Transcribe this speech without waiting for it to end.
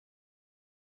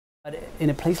But in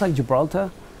a place like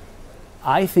Gibraltar,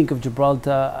 I think of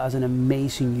Gibraltar as an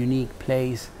amazing, unique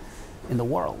place in the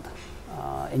world.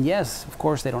 And yes, of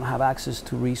course, they don't have access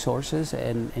to resources,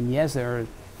 and yes, there are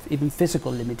even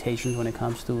physical limitations when it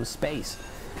comes to space.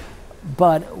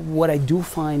 But what I do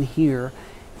find here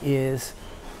is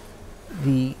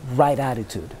the right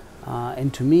attitude.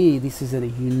 And to me, this is a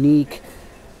unique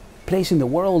place in the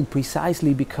world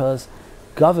precisely because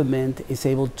government is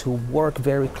able to work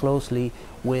very closely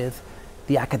with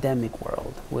the academic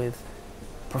world, with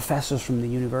professors from the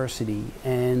university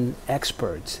and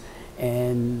experts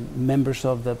and members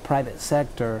of the private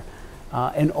sector,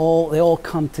 and they all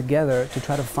come together to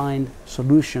try to find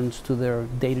solutions to their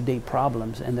day-to-day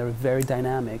problems, and they're very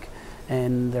dynamic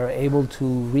and they're able to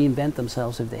reinvent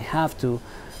themselves if they have to.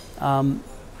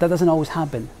 That doesn't always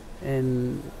happen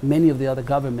in many of the other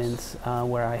governments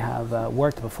where I have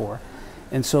worked before.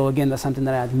 And so again, that's something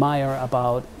that I admire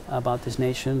about this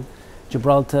nation.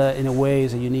 Gibraltar, in a way,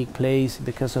 is a unique place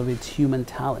because of its human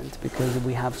talent, because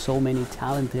we have so many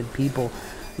talented people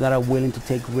that are willing to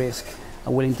take risk,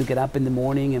 are willing to get up in the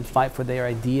morning and fight for their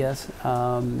ideas,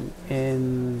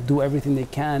 and do everything they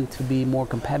can to be more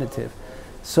competitive.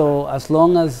 So as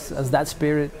long as that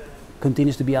spirit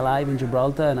continues to be alive in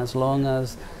Gibraltar, and as long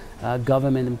as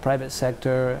government and private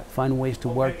sector find ways to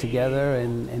work together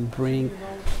and bring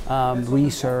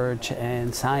research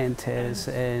and scientists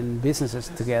and businesses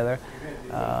together,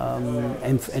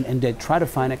 and they try to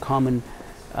find a common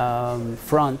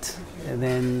front,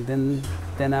 then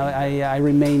I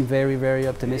remain very, very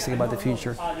optimistic about the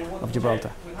future of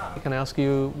Gibraltar. Can I ask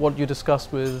you what you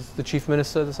discussed with the Chief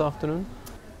Minister this afternoon?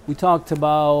 We talked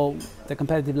about the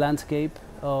competitive landscape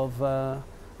of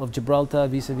Gibraltar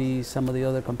vis-a-vis some of the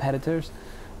other competitors.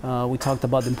 We talked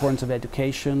about the importance of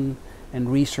education and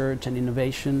research and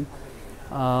innovation.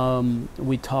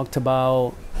 We talked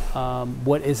about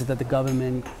what is it that the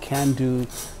government can do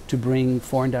to bring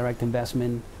foreign direct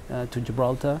investment to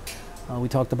Gibraltar. We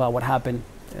talked about what happened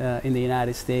in the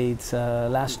United States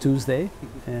last Tuesday,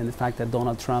 and the fact that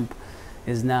Donald Trump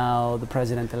is now the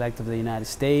president-elect of the United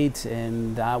States,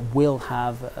 and that will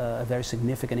have a very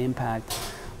significant impact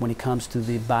when it comes to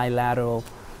the bilateral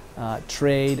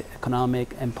trade,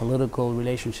 economic, and political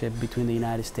relationship between the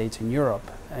United States and Europe.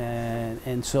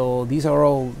 And so these are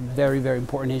all very, very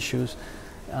important issues,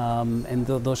 and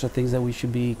those are things that we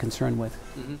should be concerned with.